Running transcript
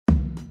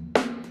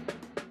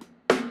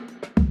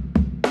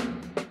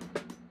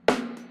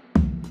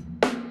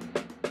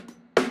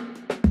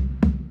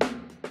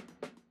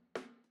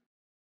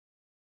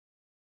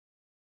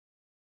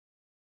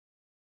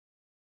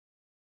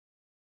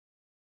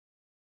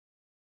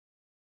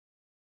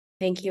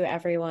Thank you,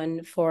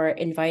 everyone, for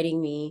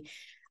inviting me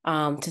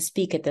to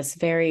speak at this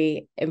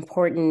very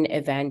important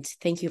event.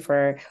 Thank you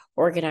for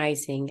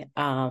organizing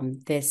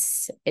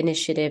this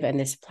initiative and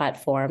this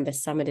platform. The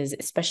summit is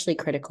especially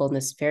critical in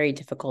this very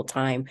difficult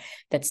time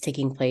that's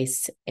taking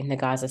place in the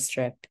Gaza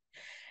Strip.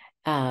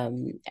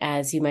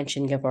 As you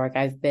mentioned, Gevorg,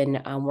 I've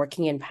been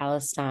working in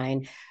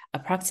Palestine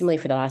approximately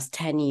for the last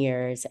 10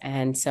 years.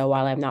 And so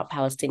while I'm not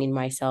Palestinian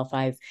myself,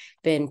 I've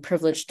been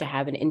privileged to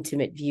have an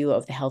intimate view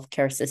of the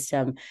healthcare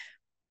system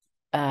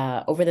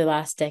over the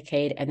last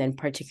decade, and then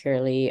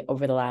particularly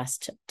over the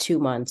last 2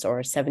 months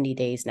or 70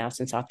 days now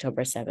since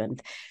October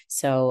 7th.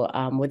 So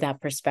with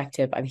that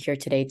perspective, I'm here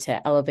today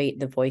to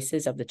elevate the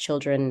voices of the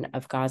children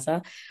of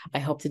Gaza. I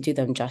hope to do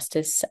them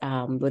justice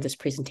with this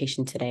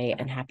presentation today,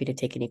 and happy to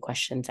take any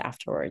questions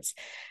afterwards.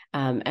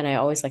 And I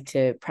always like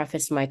to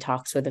preface my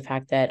talks with the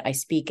fact that I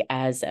speak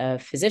as a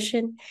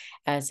physician,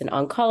 as an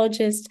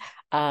oncologist.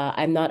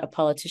 I'm not a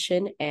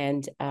politician,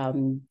 and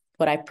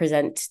what I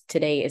present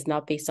today is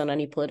not based on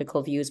any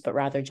political views, but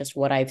rather just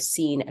what I've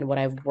seen and what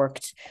I've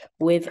worked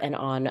with and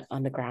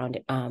on the ground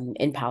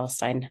in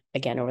Palestine,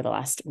 again, over the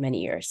last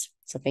many years.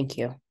 So thank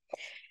you.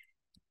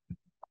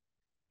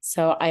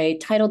 So I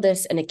titled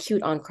this an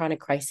acute-on-chronic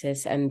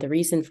crisis, and the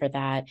reason for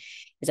that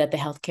is that the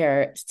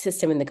healthcare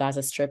system in the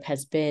Gaza Strip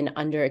has been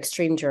under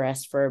extreme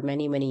duress for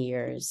many, many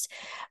years.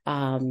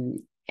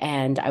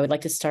 And I would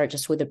like to start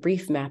just with a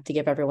brief map to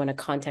give everyone a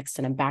context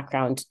and a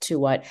background to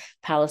what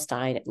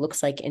Palestine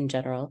looks like in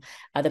general.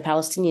 The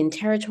Palestinian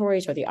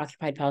territories, or the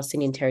occupied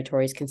Palestinian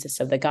territories, consist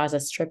of the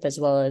Gaza Strip as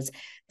well as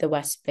the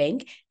West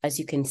Bank. As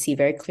you can see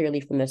very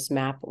clearly from this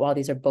map, while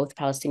these are both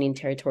Palestinian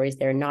territories,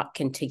 they're not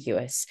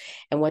contiguous.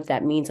 And what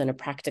that means on a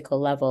practical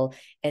level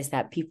is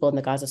that people in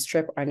the Gaza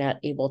Strip are not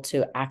able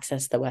to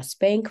access the West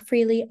Bank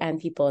freely, and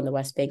people in the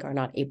West Bank are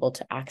not able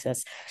to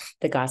access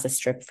the Gaza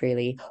Strip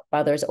freely.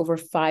 While there's over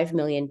 5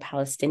 million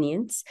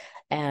Palestinians,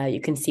 you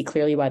can see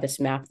clearly by this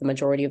map, the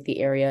majority of the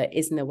area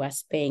is in the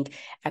West Bank.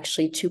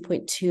 Actually,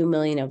 2.2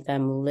 million of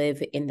them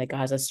live in the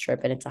Gaza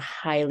Strip, and it's a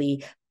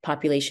highly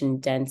population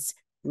dense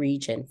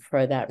region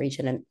for that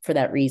region and for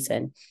that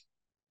reason.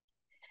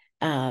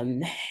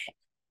 The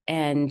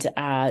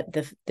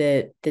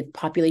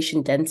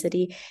population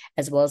density,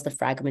 as well as the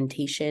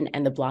fragmentation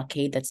and the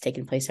blockade that's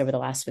taken place over the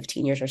last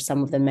 15 years, are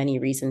some of the many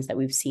reasons that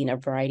we've seen a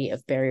variety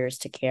of barriers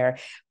to care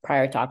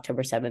prior to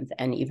October 7th,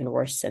 and even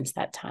worse since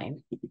that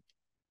time.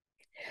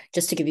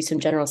 Just to give you some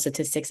general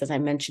statistics, as I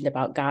mentioned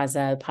about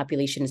Gaza, the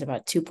population is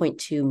about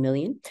 2.2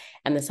 million,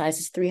 and the size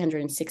is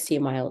 360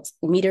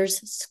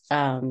 meters,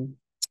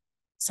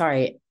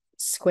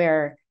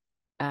 square.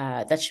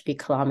 That should be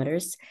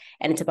kilometers,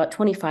 and it's about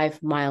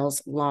 25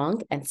 miles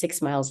long and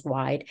 6 miles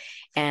wide.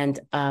 And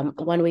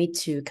one way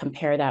to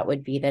compare that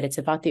would be that it's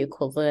about the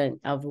equivalent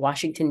of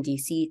Washington,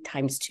 D.C.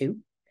 times 2,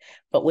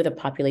 but with a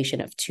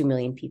population of 2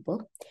 million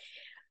people.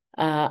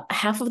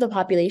 Half of the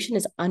population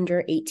is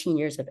under 18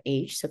 years of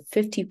age, so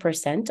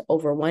 50%,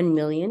 over 1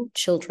 million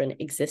children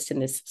exist in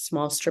this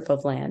small strip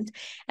of land,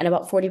 and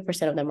about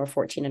 40% of them are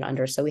 14 and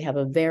under. So we have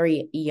a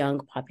very young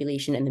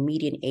population, and the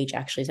median age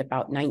actually is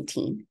about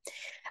 19.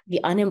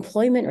 The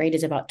unemployment rate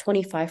is about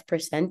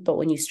 25%, but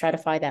when you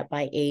stratify that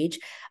by age,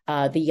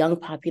 the young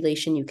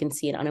population, you can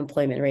see an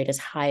unemployment rate as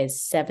high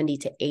as 70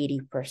 to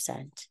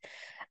 80%.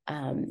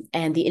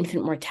 And the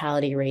infant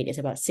mortality rate is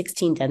about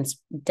 16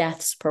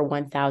 deaths per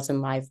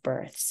 1,000 live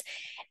births.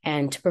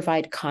 And to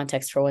provide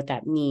context for what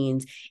that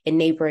means, in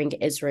neighboring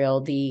Israel,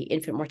 the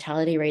infant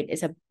mortality rate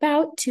is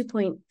about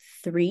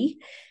 2.3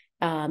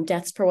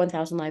 deaths per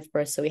 1,000 live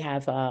births. So we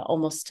have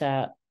almost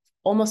a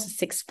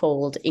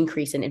six-fold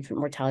increase in infant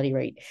mortality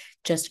rate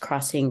just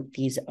crossing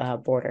these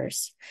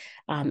borders.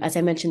 As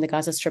I mentioned, the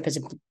Gaza Strip has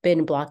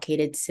been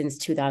blockaded since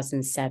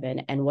 2007,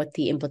 and what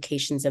the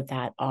implications of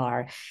that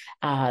are,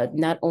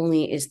 not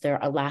only is there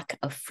a lack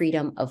of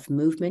freedom of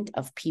movement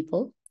of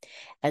people,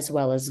 as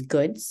well as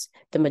goods.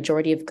 The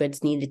majority of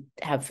goods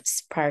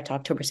prior to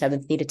October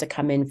 7th, needed to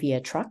come in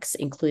via trucks,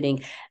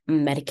 including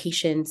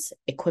medications,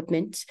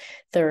 equipment.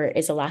 There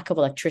is a lack of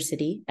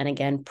electricity. And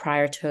again,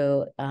 prior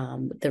to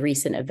the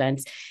recent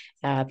events,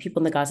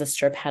 people in the Gaza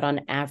Strip had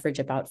on average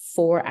about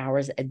 4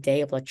 hours a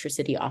day of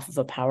electricity off of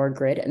a power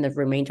grid, and the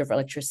remainder of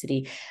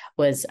electricity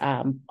was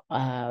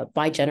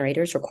by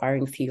generators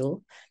requiring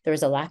fuel. There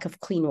was a lack of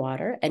clean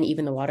water, and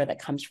even the water that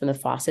comes from the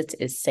faucets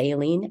is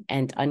saline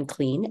and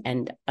unclean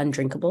and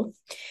undrinkable,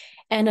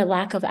 and a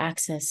lack of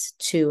access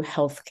to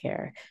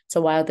healthcare. So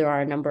while there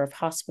are a number of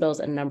hospitals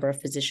and a number of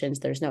physicians,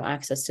 there's no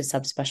access to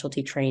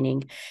subspecialty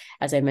training.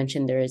 As I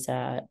mentioned, there is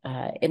a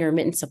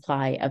intermittent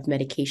supply of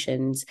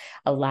medications,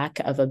 a lack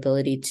of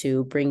ability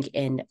to bring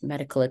in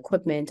medical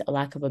equipment, a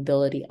lack of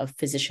ability of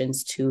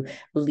physicians to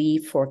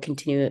leave for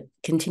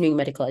continuing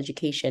medical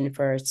education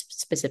for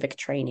specific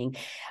training,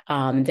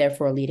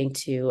 therefore leading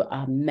to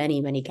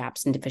many, many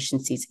gaps and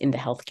deficiencies in the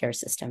healthcare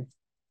system.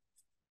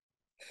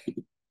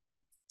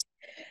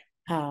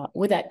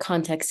 With that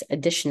context,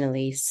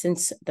 additionally,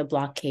 since the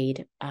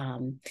blockade,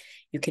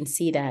 you can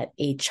see that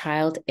a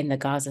child in the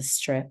Gaza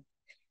Strip,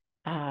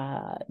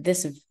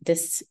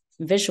 this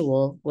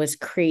visual was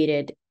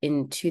created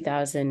in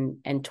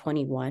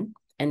 2021.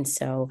 And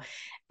so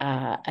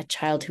a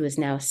child who is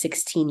now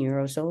 16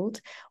 years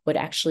old would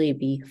actually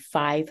be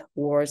 5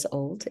 wars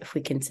old if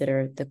we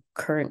consider the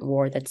current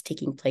war that's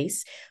taking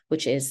place,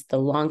 which is the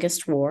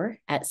longest war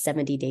at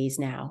 70 days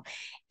now,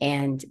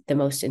 and the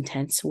most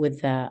intense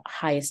with the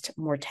highest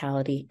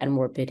mortality and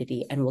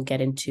morbidity. And we'll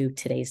get into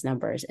today's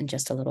numbers in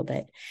just a little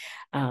bit.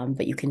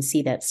 But you can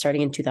see that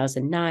starting in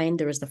 2009,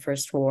 there was the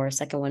first war,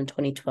 second one in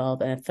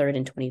 2012, and a third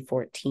in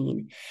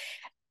 2014.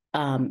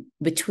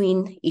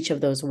 Between each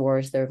of those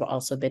wars, there have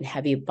also been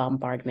heavy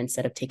bombardments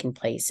that have taken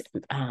place.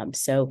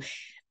 So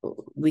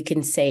we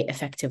can say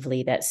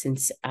effectively that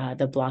since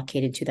the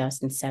blockade in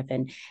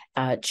 2007,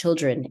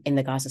 children in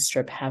the Gaza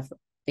Strip have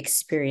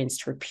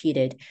experienced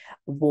repeated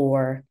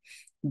war,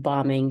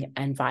 bombing,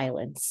 and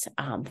violence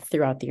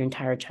throughout their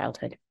entire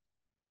childhood.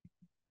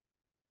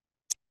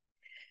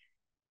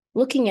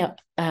 Looking at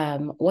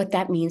what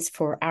that means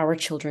for our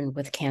children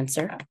with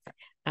cancer,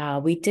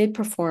 we did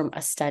perform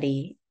a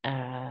study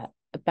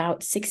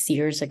about 6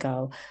 years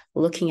ago,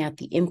 looking at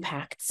the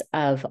impacts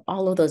of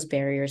all of those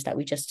barriers that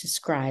we just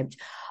described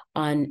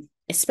on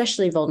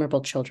especially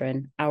vulnerable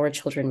children, our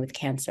children with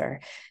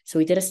cancer. So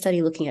we did a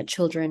study looking at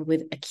children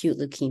with acute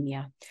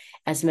leukemia.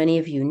 As many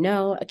of you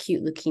know,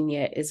 acute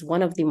leukemia is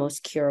one of the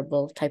most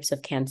curable types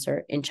of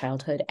cancer in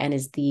childhood and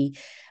is the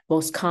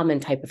most common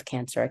type of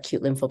cancer,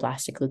 acute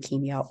lymphoblastic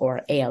leukemia,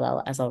 or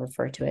ALL, as I'll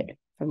refer to it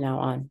from now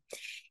on.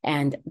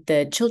 And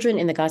the children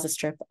in the Gaza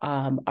Strip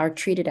are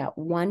treated at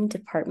one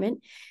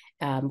department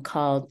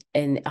called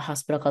in a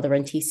hospital called the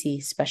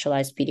Rantisi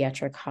Specialized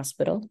Pediatric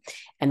Hospital.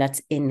 And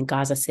that's in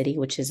Gaza City,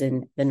 which is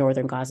in the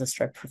northern Gaza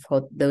Strip.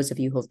 For those of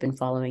you who have been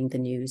following the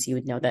news, you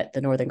would know that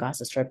the northern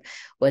Gaza Strip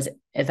was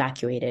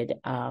evacuated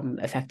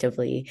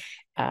effectively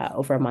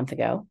over a month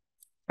ago,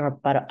 or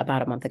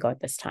about a month ago at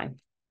this time.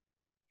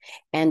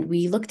 And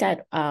we looked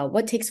at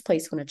what takes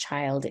place when a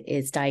child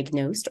is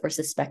diagnosed or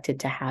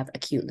suspected to have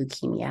acute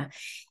leukemia,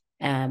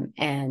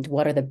 and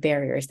what are the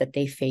barriers that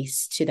they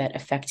face to that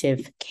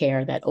effective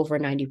care, that over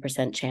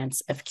 90%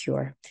 chance of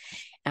cure.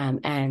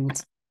 And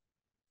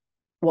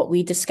what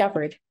we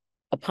discovered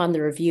upon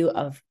the review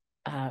of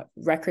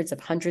records of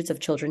hundreds of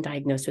children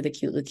diagnosed with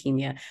acute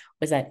leukemia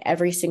was that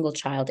every single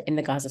child in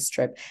the Gaza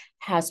Strip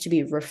has to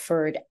be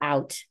referred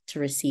out to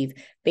receive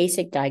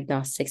basic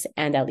diagnostics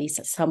and at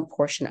least some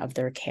portion of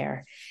their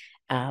care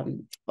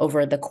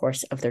over the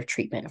course of their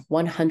treatment.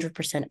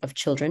 100% of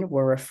children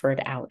were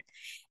referred out.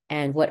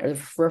 And what a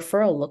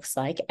referral looks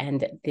like, and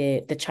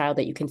the child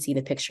that you can see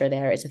the picture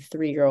there is a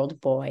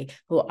 3-year-old boy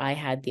who I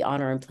had the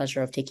honor and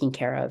pleasure of taking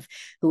care of,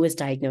 who was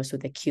diagnosed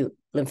with acute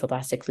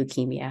lymphoblastic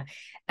leukemia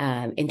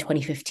in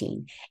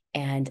 2015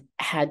 and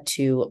had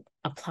to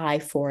apply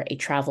for a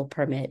travel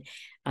permit,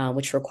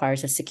 which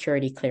requires a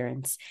security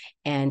clearance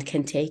and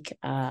can take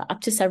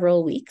up to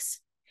several weeks.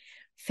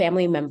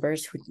 Family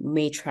members who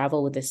may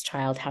travel with this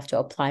child have to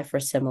apply for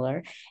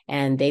similar,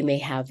 and they may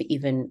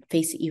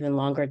face even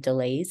longer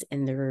delays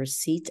in the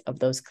receipt of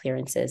those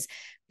clearances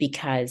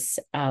because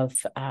of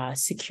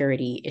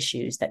security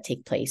issues that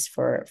take place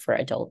for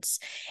adults.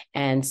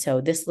 And so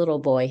this little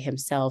boy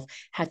himself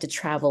had to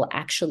travel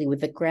actually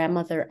with the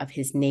grandmother of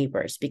his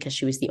neighbors because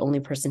she was the only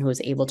person who was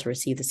able to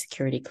receive the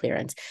security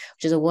clearance,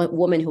 which is a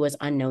woman who was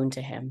unknown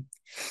to him.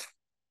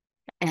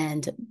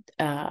 And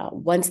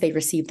once they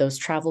received those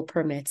travel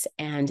permits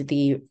and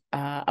the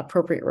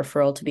appropriate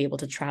referral to be able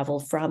to travel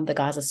from the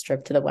Gaza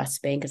Strip to the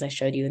West Bank, as I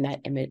showed you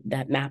in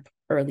that map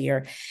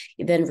earlier,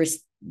 he then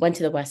went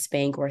to the West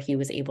Bank, where he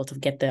was able to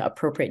get the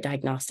appropriate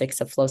diagnostics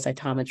of flow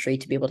cytometry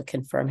to be able to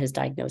confirm his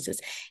diagnosis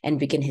and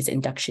begin his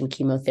induction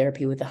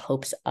chemotherapy with the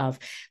hopes of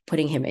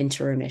putting him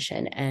into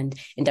remission. And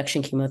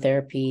induction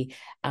chemotherapy,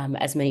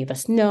 as many of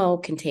us know,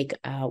 can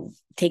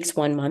takes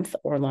 1 month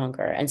or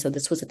longer. And so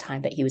this was a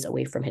time that he was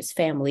away from his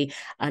family,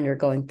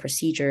 undergoing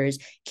procedures,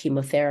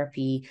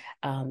 chemotherapy,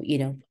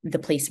 the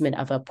placement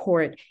of a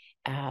port,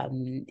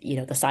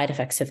 the side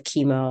effects of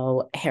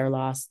chemo, hair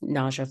loss,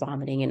 nausea,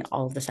 vomiting, and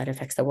all of the side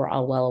effects that we're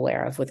all well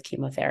aware of with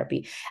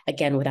chemotherapy,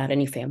 again, without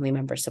any family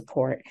member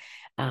support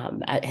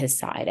at his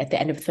side. At the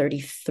end of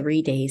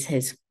 33 days,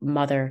 his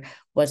mother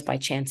was by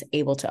chance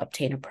able to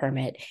obtain a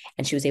permit,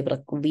 and she was able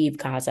to leave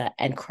Gaza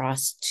and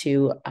cross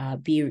to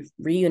be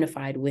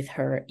reunified with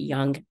her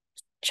young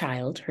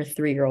child, her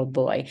 3-year-old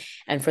boy.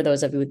 And for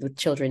those of you with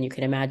children, you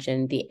can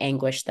imagine the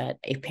anguish that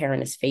a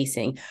parent is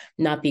facing,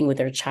 not being with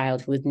their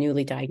child who was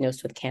newly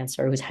diagnosed with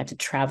cancer, who's had to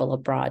travel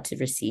abroad to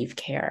receive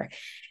care.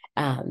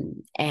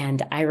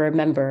 And I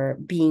remember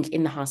being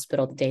in the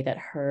hospital the day that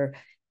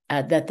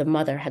that the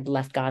mother had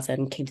left Gaza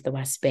and came to the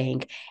West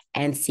Bank,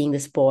 and seeing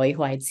this boy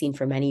who I had seen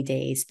for many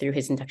days through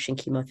his induction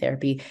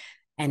chemotherapy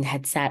and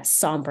had sat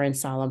somber and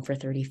solemn for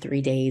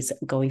 33 days,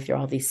 going through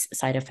all these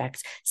side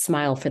effects,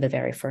 smile for the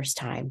very first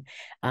time.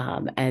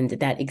 And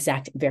that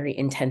exact very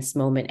intense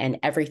moment and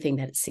everything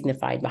that it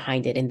signified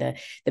behind it, and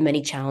the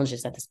many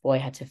challenges that this boy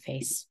had to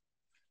face.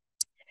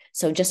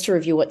 So just to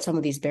review what some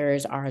of these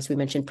barriers are, as we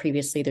mentioned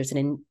previously, there's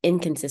an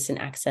inconsistent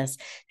access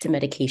to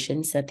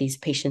medications that these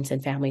patients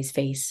and families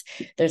face.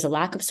 There's a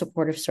lack of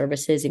supportive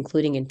services,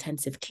 including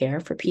intensive care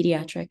for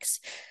pediatrics,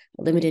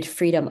 limited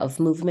freedom of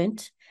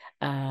movement,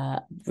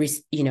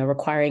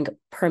 requiring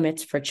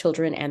permits for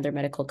children and their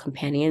medical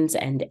companions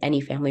and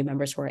any family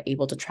members who are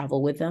able to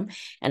travel with them.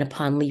 And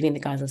upon leaving the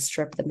Gaza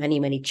Strip, the many,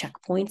 many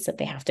checkpoints that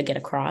they have to get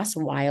across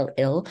while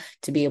ill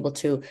to be able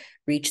to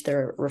reach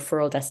their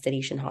referral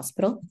destination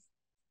hospital.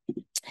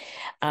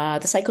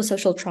 The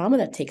psychosocial trauma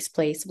that takes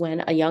place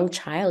when a young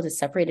child is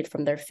separated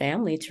from their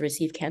family to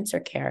receive cancer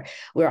care.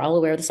 We're all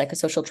aware of the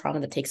psychosocial trauma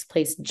that takes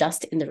place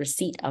just in the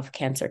receipt of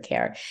cancer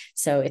care.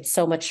 So it's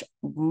so much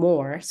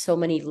more, so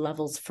many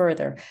levels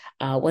further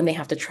when they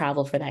have to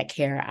travel for that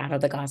care out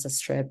of the Gaza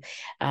Strip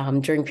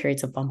during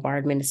periods of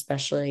bombardment,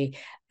 especially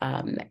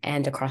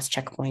and across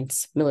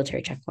checkpoints,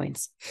 military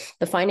checkpoints.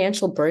 The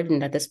financial burden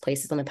that this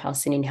places on the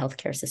Palestinian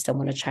healthcare system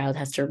when a child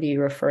has to be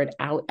referred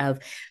out of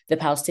the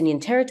Palestinian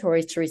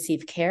territories to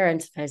receive care,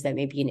 and sometimes that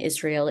may be in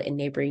Israel, in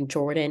neighboring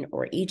Jordan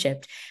or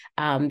Egypt.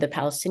 The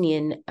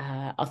Palestinian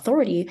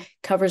Authority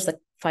covers the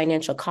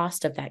financial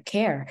cost of that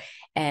care.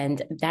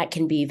 And that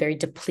can be very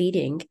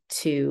depleting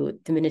to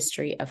the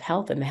Ministry of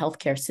Health and the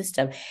healthcare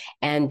system,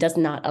 and does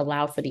not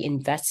allow for the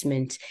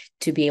investment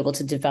to be able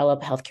to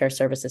develop healthcare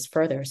services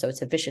further. So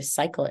it's a vicious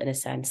cycle in a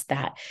sense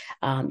that,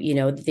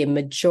 the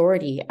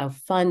majority of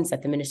funds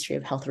that the Ministry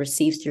of Health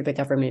receives through the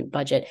government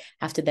budget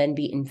have to then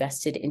be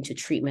invested into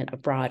treatment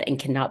abroad and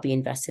cannot be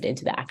invested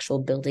into the actual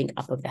building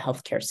up of the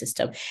healthcare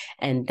system.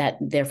 And that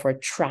therefore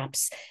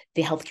traps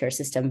the healthcare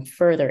system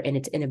further in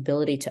its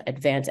inability to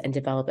advance and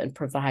develop and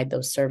provide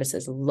those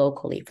services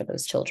locally for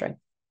those children.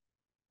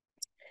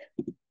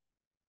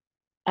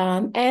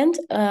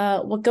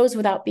 What goes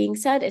without being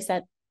said is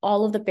that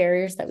all of the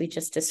barriers that we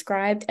just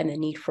described and the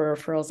need for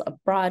referrals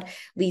abroad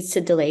leads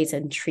to delays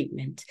in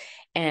treatment.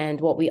 And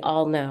what we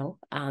all know,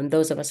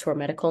 those of us who are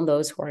medical and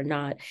those who are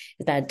not,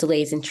 is that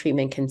delays in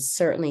treatment can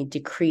certainly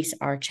decrease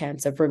our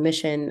chance of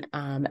remission,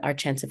 our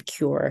chance of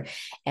cure,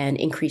 and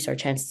increase our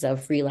chances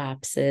of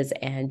relapses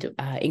and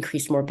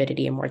increase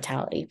morbidity and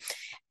mortality.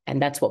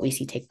 And that's what we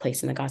see take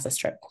place in the Gaza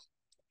Strip.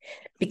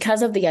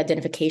 Because of the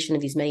identification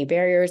of these many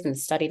barriers and the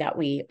study that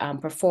we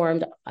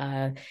performed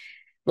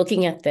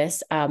looking at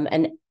this,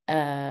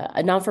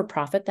 a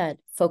non-for-profit that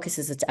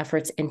focuses its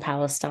efforts in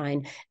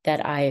Palestine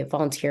that I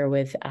volunteer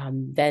with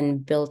then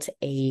built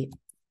the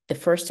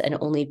first and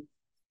only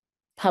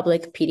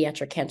public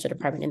pediatric cancer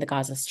department in the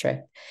Gaza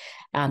Strip.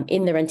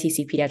 In the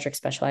RNTC Pediatric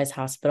Specialized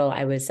Hospital,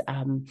 I was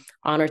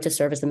honored to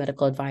serve as the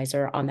medical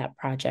advisor on that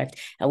project.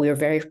 And we were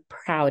very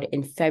proud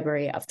in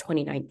February of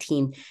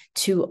 2019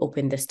 to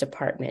open this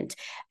department.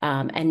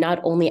 And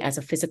not only as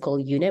a physical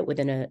unit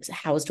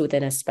housed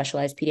within a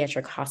specialized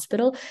pediatric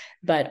hospital,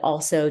 but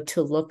also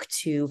to look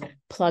to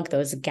plug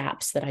those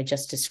gaps that I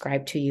just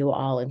described to you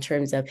all in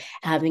terms of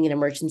having an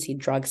emergency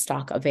drug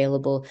stock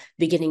available,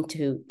 beginning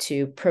to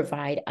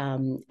provide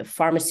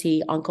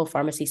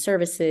oncopharmacy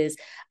services,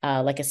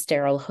 like a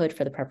sterile hood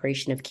for the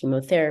preparation of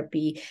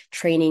chemotherapy,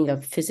 training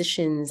of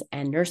physicians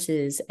and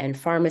nurses and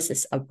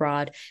pharmacists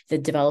abroad, the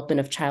development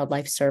of child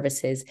life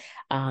services,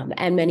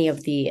 and many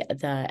of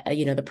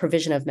the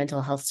provision of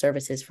mental health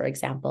services, for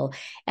example,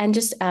 and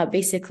just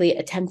basically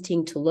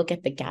attempting to look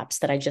at the gaps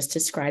that I just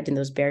described in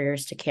those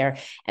barriers to care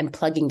and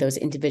plugging those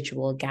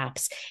individual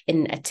gaps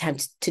in an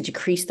attempt to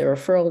decrease the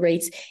referral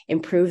rates,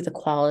 improve the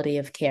quality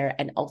of care,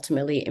 and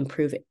ultimately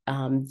improve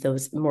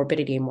those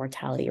morbidity and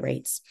mortality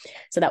rates.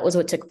 So that was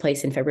what took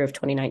place in February of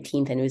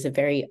 2019, and it was a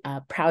very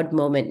proud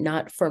moment,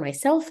 not for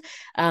myself,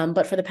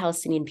 but for the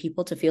Palestinian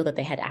people to feel that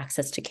they had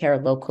access to care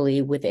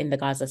locally within the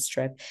Gaza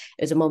Strip.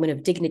 It was a moment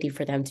of dignity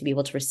for them to be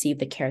able to receive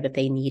the care that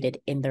they needed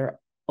in their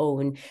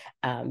own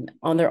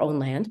on their own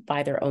land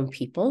by their own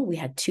people. We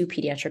had 2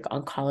 pediatric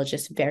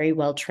oncologists, very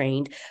well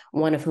trained,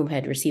 one of whom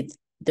had received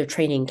their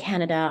training in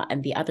Canada,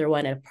 and the other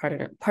one at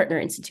a partner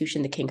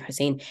institution, the King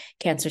Hussein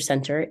Cancer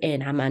Center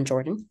in Amman,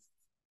 Jordan.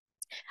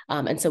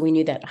 And so we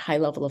knew that a high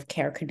level of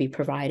care could be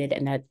provided,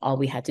 and that all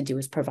we had to do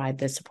was provide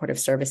the supportive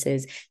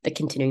services, the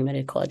continuing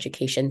medical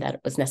education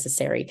that was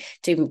necessary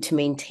to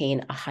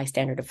maintain a high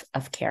standard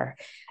of care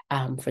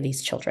for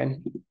these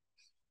children.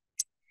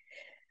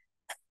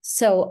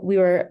 So we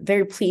were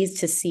very pleased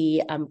to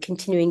see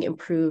continuing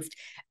improved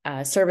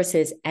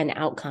services and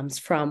outcomes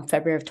from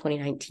February of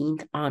 2019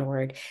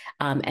 onward.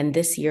 And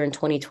this year in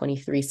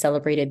 2023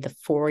 celebrated the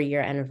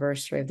 4-year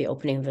anniversary of the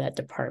opening of that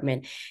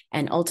department.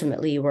 And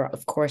ultimately we're,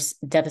 of course,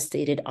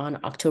 devastated on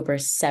October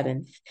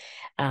 7th.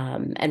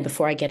 And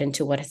before I get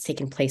into what has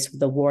taken place with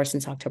the war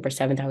since October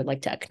 7th, I would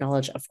like to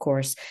acknowledge, of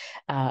course,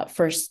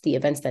 first the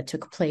events that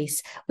took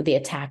place with the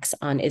attacks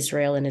on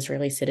Israel and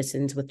Israeli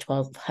citizens, with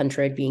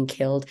 1,200 being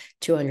killed,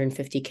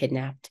 250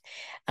 kidnapped,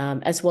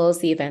 as well as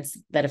the events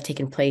that have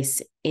taken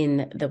place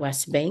in the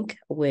West Bank,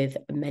 with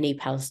many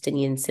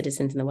Palestinian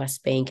citizens in the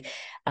West Bank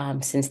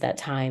since that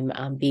time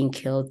being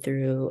killed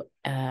through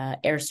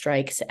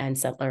airstrikes and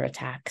settler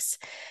attacks.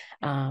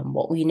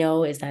 What we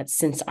know is that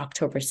since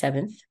October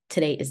 7th,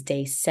 today is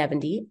day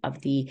 70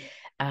 of the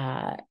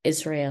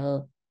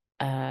Israel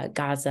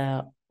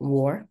Gaza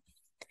war.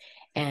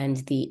 And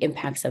the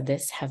impacts of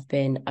this have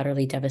been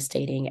utterly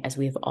devastating, as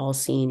we've all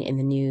seen in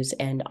the news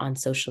and on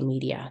social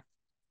media.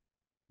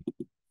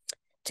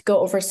 To go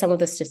over some of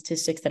the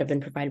statistics that have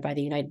been provided by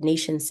the United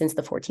Nations since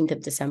the 14th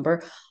of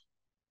December,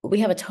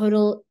 we have a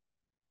total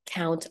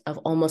count of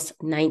almost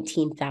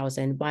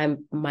 19,000 by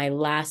my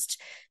last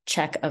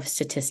check of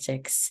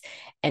statistics.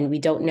 And we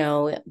don't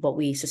know, but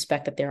we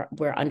suspect that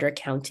we're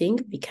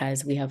undercounting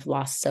because we have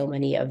lost so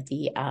many of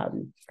the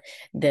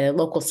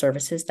local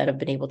services that have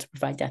been able to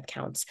provide death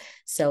counts.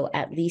 So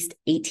at least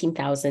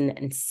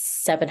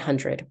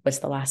 18,700 was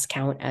the last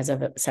count as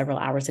of several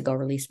hours ago,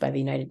 released by the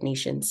United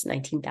Nations.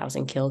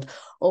 19,000 killed,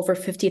 over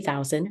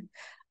 50,000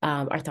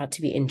 are thought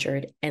to be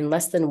injured, and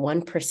less than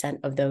 1%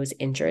 of those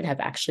injured have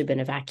actually been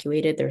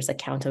evacuated. There's a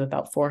count of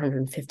about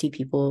 450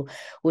 people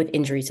with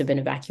injuries have been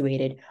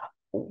evacuated,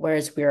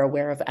 whereas we're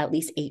aware of at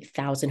least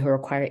 8,000 who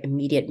require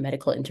immediate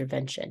medical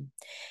intervention.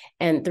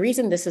 And the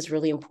reason this is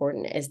really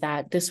important is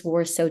that this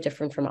war is so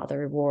different from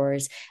other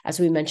wars.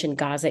 As we mentioned,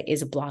 Gaza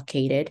is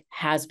blockaded,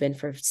 has been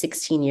for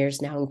 16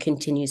 years now, and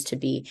continues to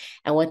be.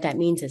 And what that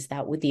means is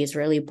that with the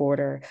Israeli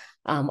border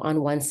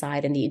on one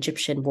side and the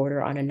Egyptian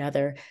border on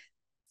another,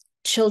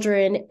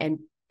 children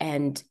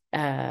and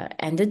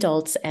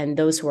adults and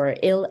those who are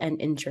ill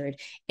and injured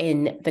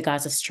in the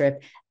Gaza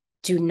Strip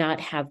do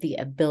not have the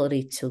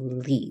ability to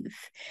leave.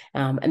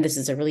 And this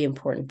is a really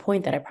important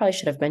point that I probably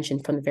should have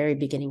mentioned from the very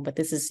beginning, but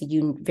this is a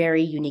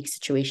very unique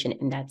situation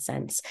in that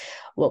sense.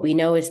 What we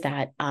know is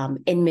that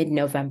in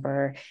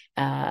mid-November,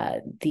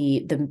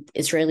 the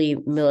Israeli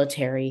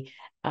military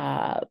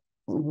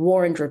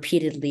warned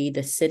repeatedly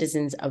the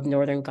citizens of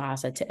northern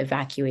Gaza to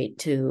evacuate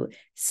to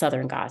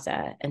southern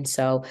Gaza. And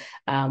so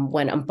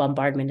when a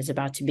bombardment is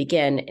about to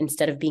begin,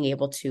 instead of being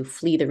able to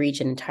flee the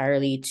region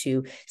entirely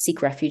to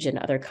seek refuge in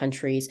other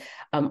countries,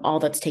 all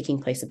that's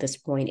taking place at this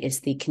point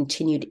is the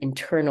continued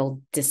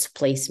internal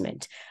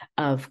displacement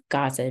of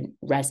Gaza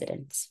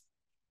residents.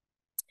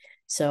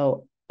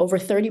 So over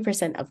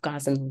 30% of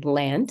Gazan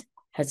land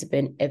has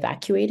been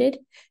evacuated.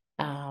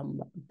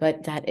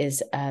 But that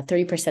is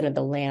 30% of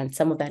the land.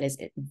 Some of that is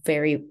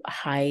very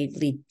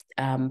highly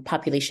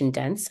population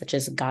dense, such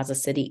as Gaza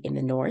City in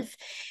the north.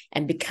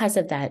 And because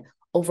of that,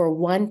 over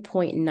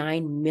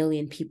 1.9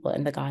 million people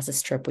in the Gaza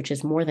Strip, which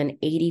is more than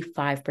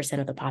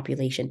 85% of the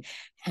population,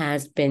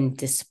 has been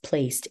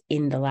displaced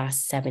in the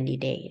last 70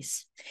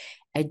 days.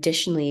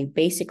 Additionally,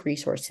 basic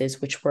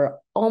resources, which were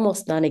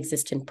almost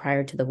non-existent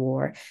prior to the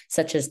war,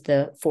 such as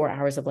the 4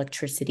 hours of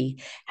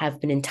electricity, have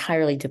been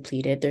entirely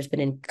depleted. There's been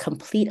a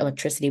complete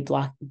electricity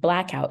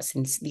blackout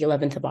since the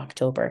 11th of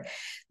October.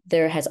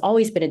 There has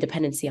always been a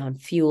dependency on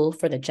fuel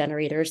for the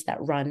generators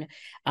that run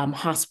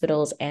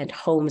hospitals and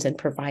homes and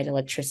provide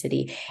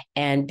electricity.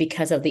 And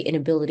because of the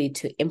inability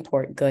to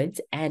import goods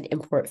and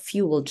import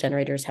fuel,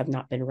 generators have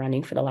not been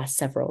running for the last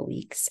several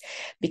weeks.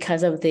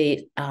 Because of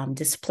the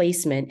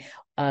displacement,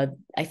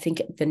 I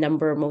think the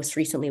number most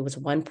recently was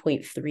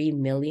 1.3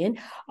 million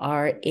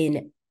are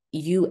in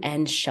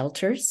UN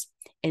shelters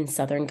in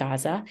southern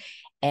Gaza.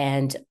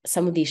 And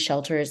some of these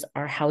shelters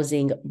are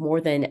housing more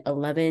than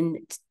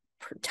 11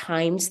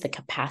 times the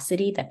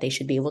capacity that they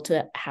should be able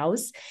to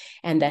house.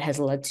 And that has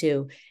led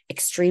to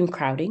extreme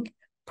crowding,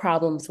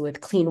 problems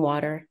with clean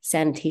water,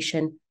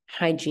 sanitation,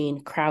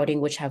 hygiene,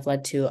 crowding, which have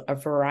led to a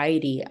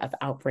variety of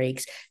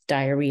outbreaks,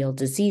 diarrheal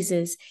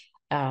diseases,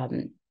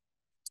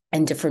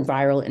 and different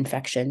viral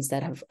infections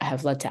that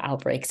have led to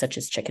outbreaks such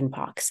as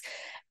chickenpox.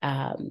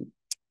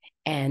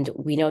 And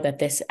we know that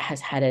this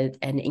has had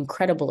an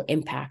incredible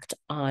impact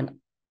on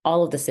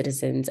all of the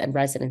citizens and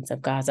residents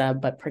of Gaza,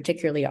 but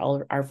particularly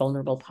all our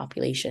vulnerable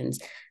populations,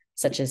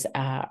 such as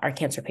our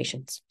cancer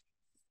patients.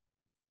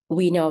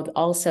 We know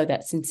also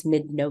that since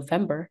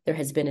mid-November, there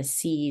has been a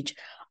siege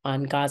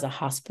on Gaza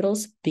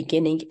hospitals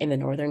beginning in the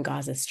northern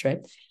Gaza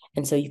Strip.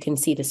 And so you can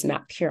see this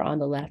map here on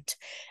the left,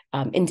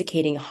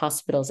 indicating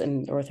hospitals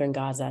in northern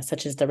Gaza,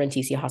 such as the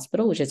Rantisi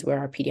Hospital, which is where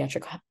our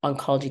pediatric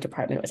oncology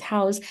department was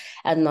housed,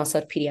 and also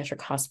a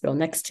pediatric hospital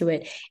next to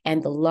it,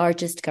 and the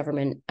largest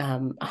government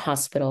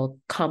hospital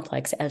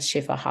complex, Al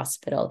Shifa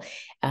Hospital.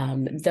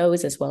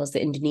 Those, as well as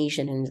the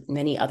Indonesian and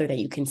many other that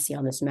you can see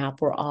on this map,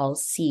 were all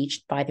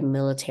sieged by the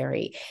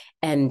military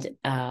and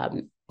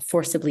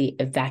forcibly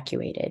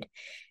evacuated.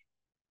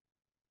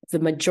 The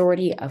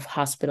majority of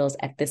hospitals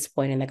at this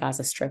point in the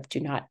Gaza Strip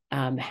do not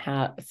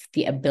have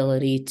the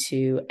ability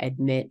to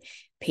admit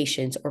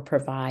patients or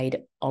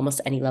provide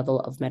almost any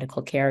level of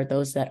medical care.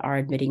 Those that are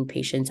admitting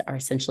patients are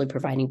essentially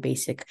providing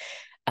basic,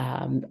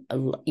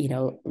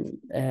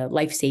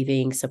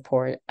 life-saving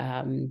support,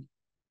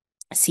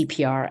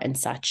 CPR and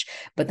such,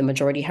 but the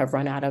majority have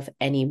run out of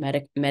any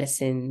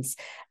medicines,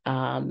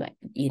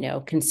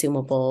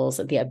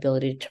 consumables, the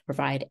ability to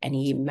provide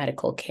any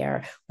medical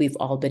care. We've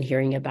all been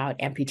hearing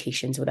about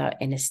amputations without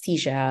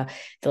anesthesia,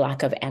 the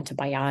lack of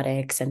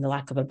antibiotics, and the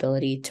lack of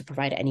ability to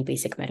provide any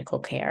basic medical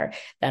care.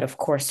 That, of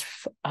course,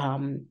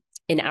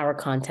 in our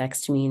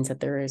context means that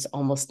there is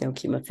almost no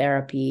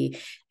chemotherapy,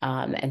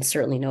 and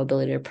certainly no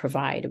ability to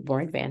provide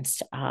more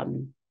advanced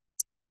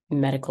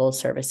medical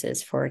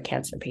services for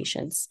cancer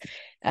patients.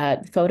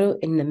 The photo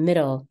in the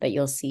middle that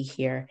you'll see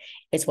here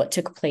is what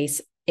took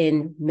place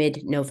in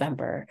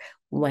mid-November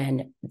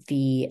when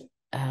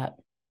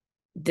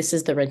this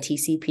is the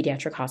Rantisi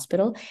Pediatric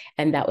Hospital,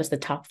 and that was the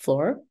top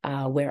floor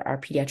where our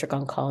pediatric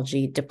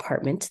oncology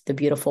department, the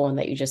beautiful one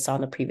that you just saw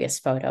in the previous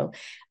photo,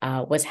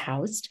 was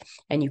housed.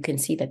 And you can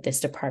see that this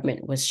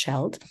department was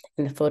shelled,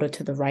 and the photo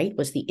to the right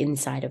was the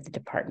inside of the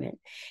department.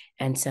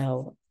 And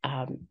so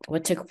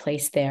what took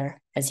place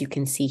there, as you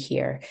can see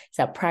here, is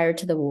that prior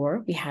to the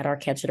war, we had our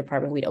cancer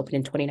department. We'd opened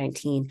in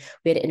 2019.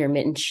 We had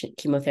intermittent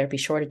chemotherapy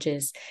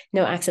shortages,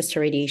 no access to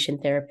radiation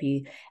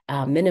therapy,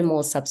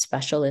 minimal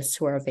subspecialists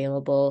who are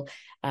available,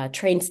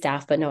 trained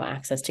staff, but no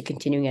access to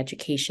continuing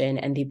education,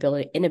 and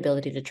the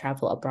inability to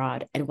travel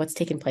abroad. And what's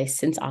taken place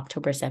since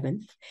October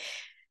 7th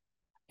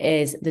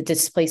is the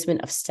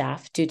displacement of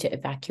staff due to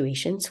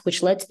evacuations,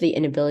 which led to the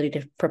inability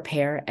to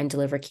prepare and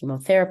deliver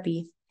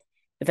chemotherapy,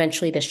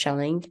 eventually the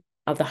shelling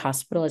of the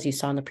hospital, as you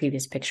saw in the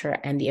previous picture,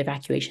 and the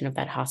evacuation of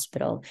that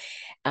hospital.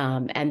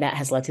 And that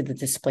has led to the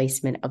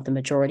displacement of the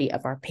majority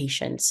of our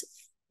patients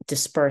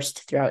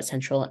dispersed throughout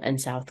Central and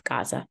South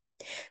Gaza.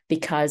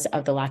 Because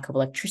of the lack of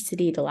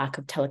electricity, the lack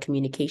of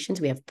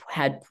telecommunications, we have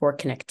had poor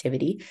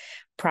connectivity.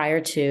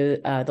 Prior to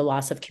the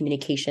loss of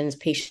communications,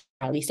 patients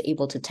are at least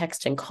able to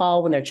text and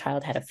call when their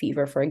child had a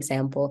fever, for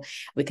example.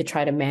 We could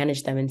try to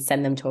manage them and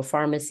send them to a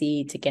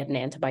pharmacy to get an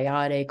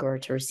antibiotic or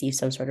to receive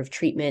some sort of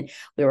treatment.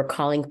 We were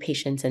calling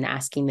patients and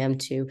asking them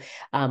to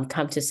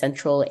come to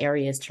central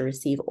areas to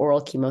receive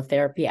oral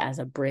chemotherapy as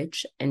a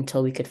bridge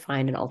until we could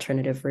find an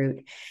alternative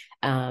route.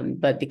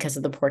 But because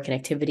of the poor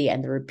connectivity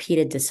and the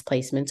repeated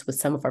displacements, with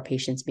some of our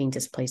patients being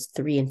displaced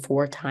 3 and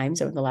 4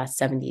 times over the last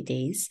 70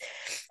 days,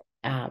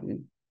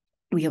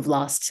 we have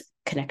lost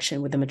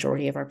connection with the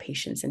majority of our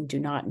patients and do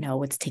not know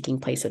what's taking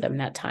place with them in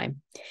that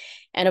time.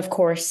 And of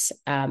course,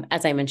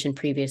 as I mentioned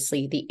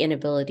previously, the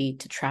inability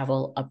to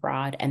travel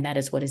abroad, and that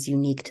is what is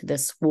unique to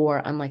this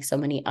war, unlike so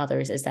many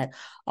others, is that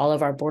all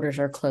of our borders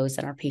are closed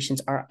and our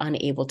patients are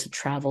unable to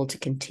travel to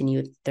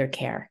continue their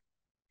care.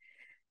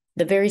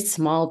 The very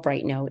small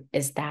bright note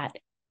is that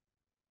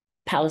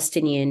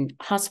Palestinian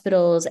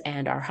hospitals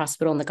and our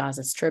hospital in the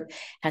Gaza Strip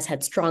has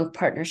had strong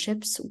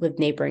partnerships with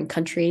neighboring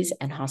countries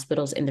and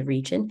hospitals in the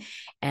region.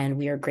 And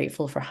we are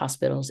grateful for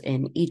hospitals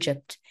in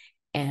Egypt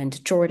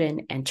and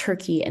Jordan and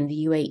Turkey and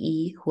the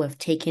UAE who have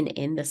taken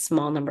in the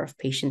small number of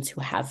patients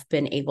who have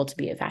been able to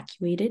be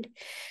evacuated.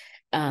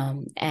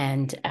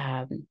 And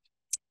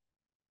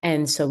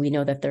so we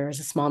know that there is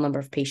a small number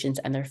of patients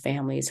and their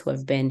families who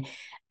have been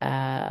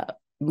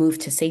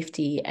moved to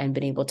safety and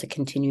been able to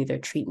continue their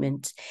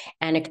treatment.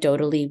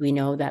 Anecdotally, we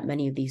know that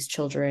many of these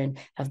children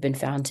have been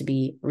found to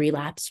be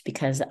relapsed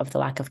because of the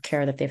lack of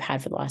care that they've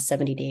had for the last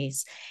 70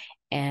 days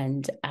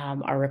and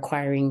are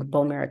requiring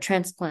bone marrow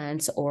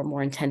transplants or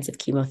more intensive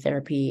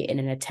chemotherapy in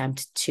an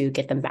attempt to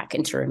get them back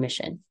into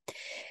remission.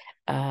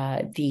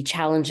 The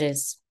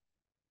challenges,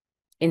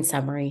 in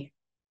summary,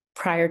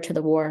 prior to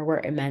the war were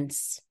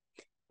immense.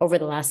 Over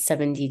the last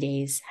 70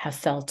 days have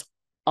felt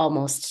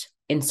almost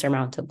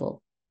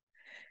insurmountable.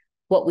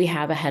 What we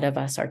have ahead of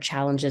us are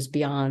challenges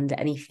beyond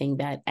anything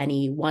that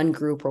any one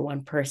group or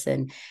one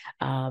person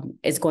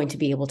is going to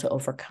be able to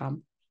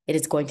overcome. It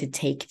is going to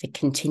take the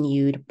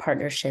continued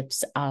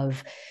partnerships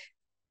of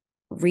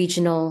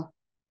regional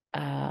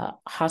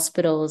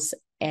hospitals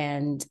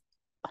and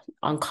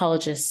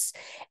oncologists,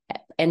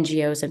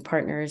 NGOs and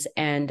partners,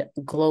 and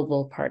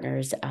global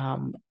partners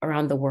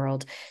around the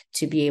world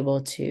to be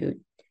able to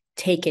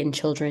take in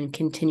children,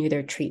 continue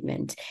their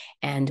treatment,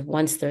 and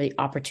once the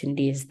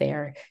opportunity is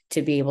there,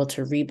 to be able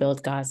to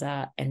rebuild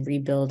Gaza and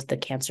rebuild the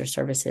cancer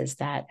services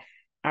that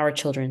our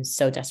children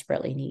so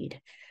desperately need.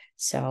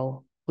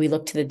 So we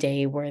look to the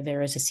day where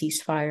there is a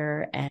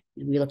ceasefire, and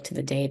we look to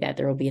the day that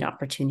there will be an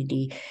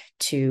opportunity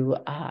to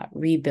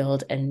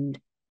rebuild and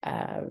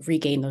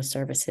regain those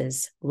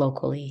services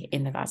locally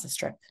in the Gaza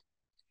Strip.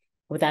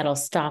 With that, I'll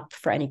stop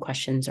for any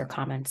questions or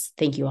comments.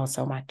 Thank you all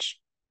so much.